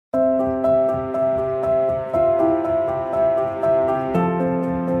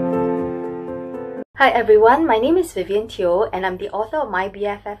Hi everyone, my name is Vivian Teo and I'm the author of My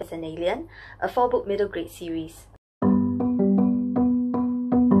BFF is an Alien, a 4-book middle grade series.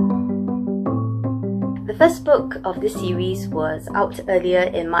 The first book of this series was out earlier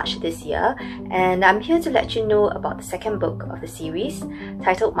in March this year, and I'm here to let you know about the second book of the series,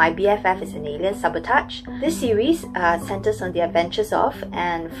 titled My BFF is an Alien, Sabotage. This series centers on the adventures of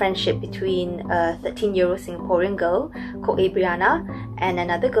and friendship between a 13-year-old Singaporean girl called Adriana and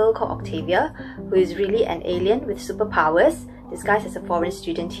another girl called Octavia, who is really an alien with superpowers disguised as a foreign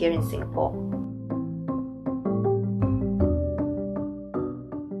student here in Singapore.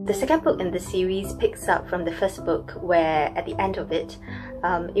 The second book in the series picks up from the first book, where at the end of it,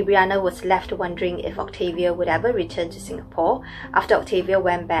 Adriana was left wondering if Octavia would ever return to Singapore after Octavia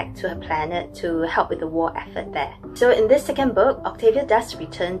went back to her planet to help with the war effort there. So in this second book, Octavia does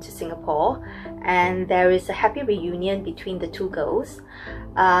return to Singapore and there is a happy reunion between the two girls.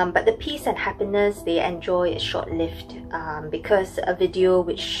 But the peace and happiness they enjoy is short-lived because a video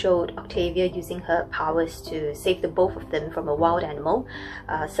which showed Octavia using her powers to save the both of them from a wild animal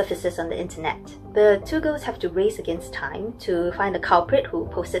surfaces on the internet. The two girls have to race against time to find the culprit who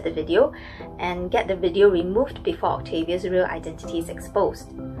posted the video and get the video removed before Octavia's real identity is exposed.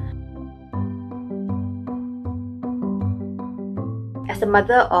 As a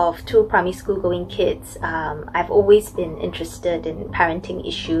mother of two primary school going kids, I've always been interested in parenting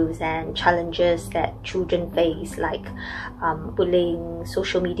issues and challenges that children face, like bullying,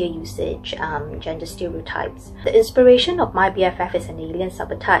 social media usage, gender stereotypes. The inspiration of My BFF is an Alien,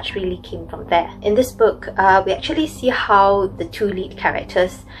 Sabotage really came from there. In this book, we actually see how the two lead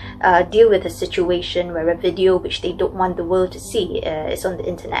characters deal with a situation where a video which they don't want the world to see is on the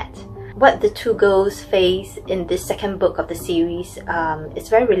internet. What the two girls face in this second book of the series is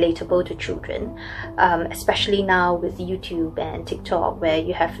very relatable to children, especially now with YouTube and TikTok, where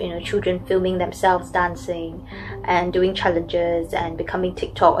you have children filming themselves dancing and doing challenges and becoming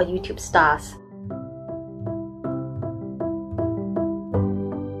TikTok or YouTube stars.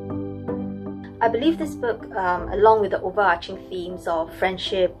 I believe this book, along with the overarching themes of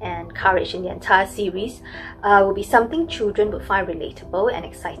friendship and courage in the entire series, will be something children would find relatable and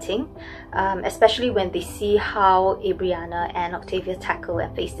exciting, especially when they see how Adriana and Octavia tackle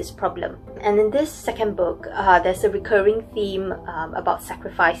and face this problem. And in this second book, there's a recurring theme about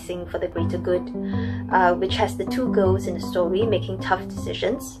sacrificing for the greater good, which has the two girls in the story making tough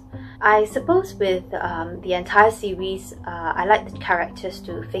decisions. I suppose with the entire series, I like the characters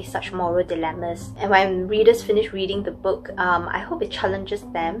to face such moral dilemmas, and when readers finish reading the book, I hope it challenges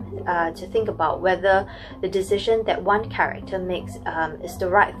them to think about whether the decision that one character makes is the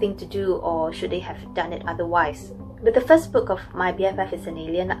right thing to do, or should they have done it otherwise. With the first book of My BFF is an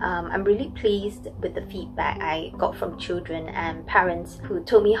Alien, I'm really pleased with the feedback I got from children and parents who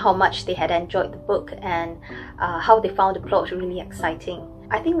told me how much they had enjoyed the book and how they found the plot really exciting.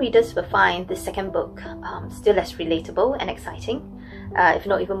 I think readers will find the second book still as relatable and exciting, if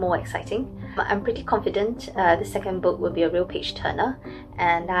not even more exciting. I'm pretty confident the second book will be a real page-turner,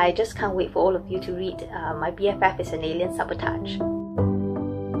 and I just can't wait for all of you to read My BFF is an Alien, Sabotage.